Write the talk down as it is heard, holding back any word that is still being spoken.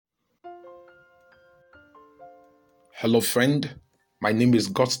Hello friend, my name is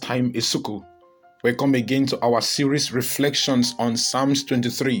God's Time Isuku. Welcome again to our series Reflections on Psalms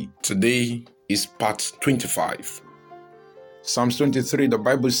 23. Today is part 25. Psalms 23, the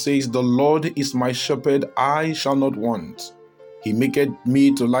Bible says, "The Lord is my shepherd, I shall not want. He maketh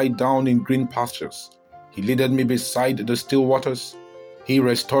me to lie down in green pastures. He leadeth me beside the still waters. He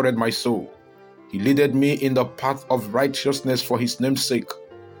restored my soul. He leadeth me in the path of righteousness for his name's sake.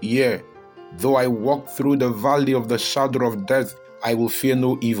 Yea, though I walk through the valley of the shadow of death, I will fear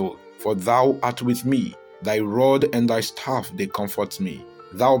no evil, for thou art with me. Thy rod and thy staff, they comfort me.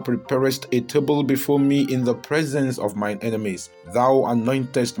 Thou preparest a table before me in the presence of mine enemies. Thou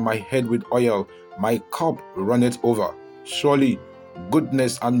anointest my head with oil, my cup runneth over. Surely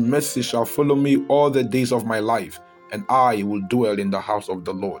goodness and mercy shall follow me all the days of my life, and I will dwell in the house of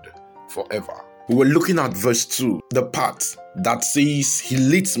the Lord forever." We were looking at verse 2, the part that says, "He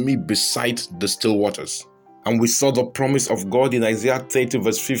leads me beside the still waters." And we saw the promise of God in Isaiah 30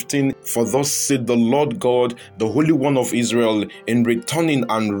 verse 15, "For thus said the Lord God, the Holy One of Israel, in returning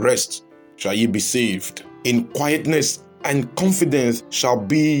and rest shall ye be saved. In quietness and confidence shall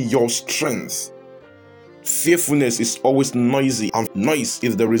be your strength." Fearfulness is always noisy, and noise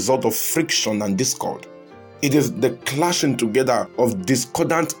is the result of friction and discord. It is the clashing together of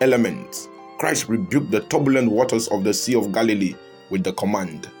discordant elements. Christ rebuked the turbulent waters of the Sea of Galilee with the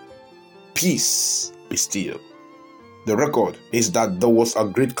command, "Peace, be still." The record is that there was a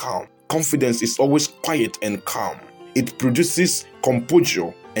great calm. Confidence is always quiet and calm. It produces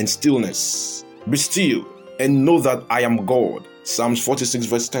composure and stillness. "Be still and know that I am God." Psalms 46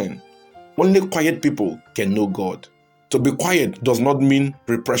 verse 10. Only quiet people can know God. To be quiet does not mean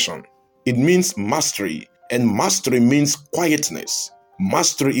repression. It means mastery, and mastery means quietness.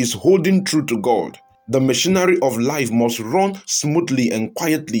 Mastery is holding true to God. The machinery of life must run smoothly and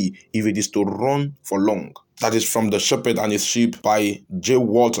quietly if it is to run for long. That is from The Shepherd and His Sheep by J.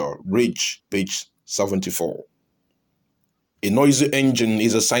 Walter Ridge, page 74. A noisy engine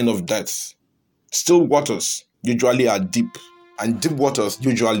is a sign of death. Still waters usually are deep, and deep waters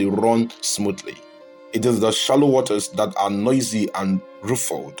usually run smoothly. It is the shallow waters that are noisy and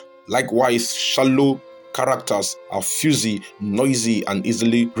ruffled. Likewise, shallow characters are fuzzy, noisy, and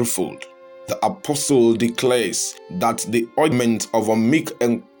easily ruffled. The apostle declares that the ointment of a meek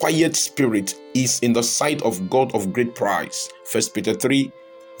and quiet spirit is in the sight of God of great price. 1 Peter 3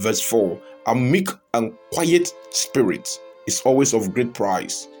 verse 4. A meek and quiet spirit is always of great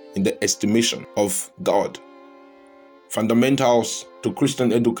price in the estimation of God. Fundamentals to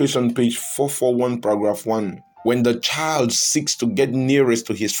Christian Education, page 441, paragraph 1. When the child seeks to get nearest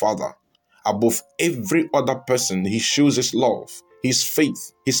to his father, above every other person, he shows his love, his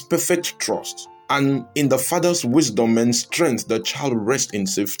faith, his perfect trust. And in the Father's wisdom and strength, the child rests in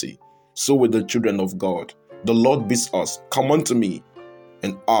safety. So with the children of God, the Lord bids us, "Come unto me,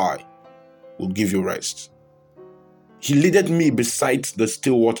 and I will give you rest." He leadeth me beside the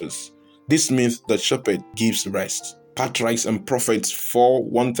still waters. This means the shepherd gives rest. Patriarchs and Prophets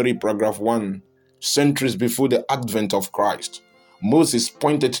 4:13, paragraph 1. Centuries before the advent of Christ, Moses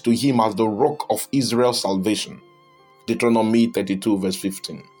pointed to him as the rock of Israel's salvation. Deuteronomy 32 verse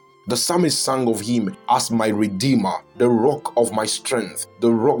 15. The psalmist sang of him as my redeemer, the rock of my strength,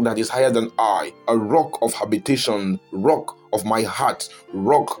 the rock that is higher than I, a rock of habitation, rock of my heart,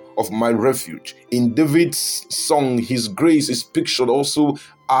 rock of my refuge. In David's song, his grace is pictured also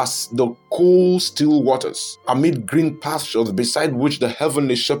as the cool, still waters, amid green pastures beside which the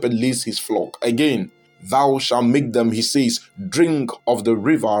heavenly shepherd leads his flock. Again, "Thou shalt make them," he says, "drink of the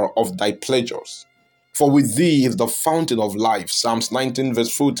river of thy pleasures. For with thee is the fountain of life." Psalms 19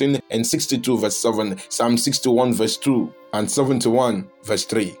 verse 14 and 62 verse 7, Psalm 61 verse 2 and 71 verse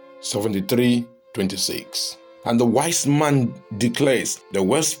 3, 73, 26. And the wise man declares, "The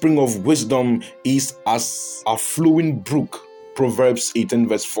wellspring of wisdom is as a flowing brook." Proverbs 18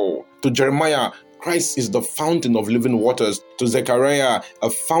 verse 4. To Jeremiah, Christ is the fountain of living waters. To Zechariah, a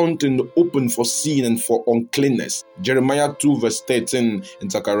fountain open for sin and for uncleanness. Jeremiah 2 verse 13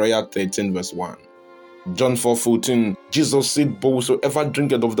 and Zechariah 13 verse 1. John 4:14, Jesus said, "But whosoever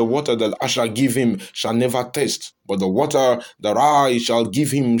drinketh of the water that I shall give him shall never thirst. But the water that I shall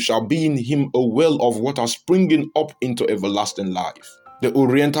give him shall be in him a well of water springing up into everlasting life." The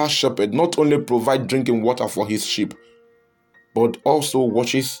Oriental shepherd not only provides drinking water for his sheep, but also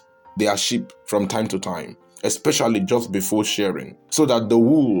washes their sheep from time to time, especially just before shearing, so that the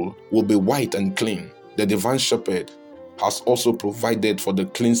wool will be white and clean. The divine shepherd has also provided for the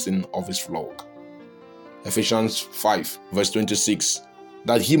cleansing of his flock. Ephesians 5 verse 26,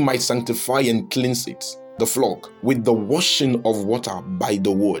 that he might sanctify and cleanse it, the flock with the washing of water by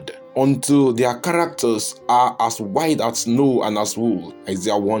the word, until their characters are as white as snow and as wool.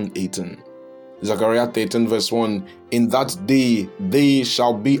 Isaiah 1:18. Zechariah 13 verse 1, in that day they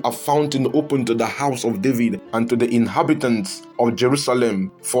shall be a fountain open to the house of David and to the inhabitants of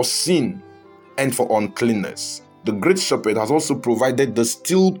Jerusalem for sin and for uncleanness. The great shepherd has also provided the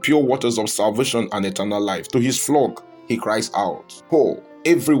still pure waters of salvation and eternal life. To his flock he cries out, "Ho,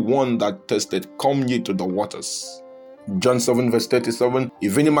 everyone that thirsteth, come ye to the waters." John 7 verse 37,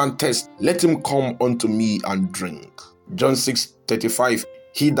 if any man thirst, let him come unto me and drink. John 6:35,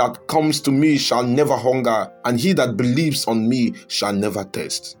 he that comes to me shall never hunger, and he that believes on me shall never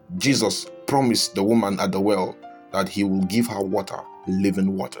thirst. Jesus promised the woman at the well that he will give her water,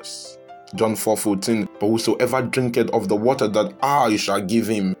 living waters. John 4:14, but whosoever drinketh of the water that I shall give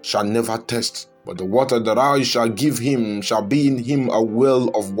him shall never thirst, but the water that I shall give him shall be in him a well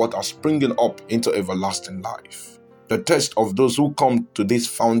of water springing up into everlasting life. The thirst of those who come to this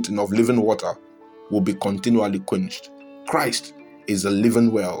fountain of living water will be continually quenched. Christ is a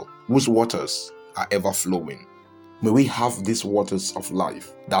living well whose waters are ever flowing. May we have these waters of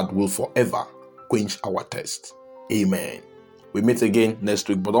life that will forever quench our thirst. Amen. We meet again next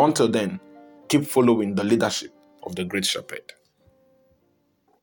week, but until then, keep following the leadership of the Great Shepherd.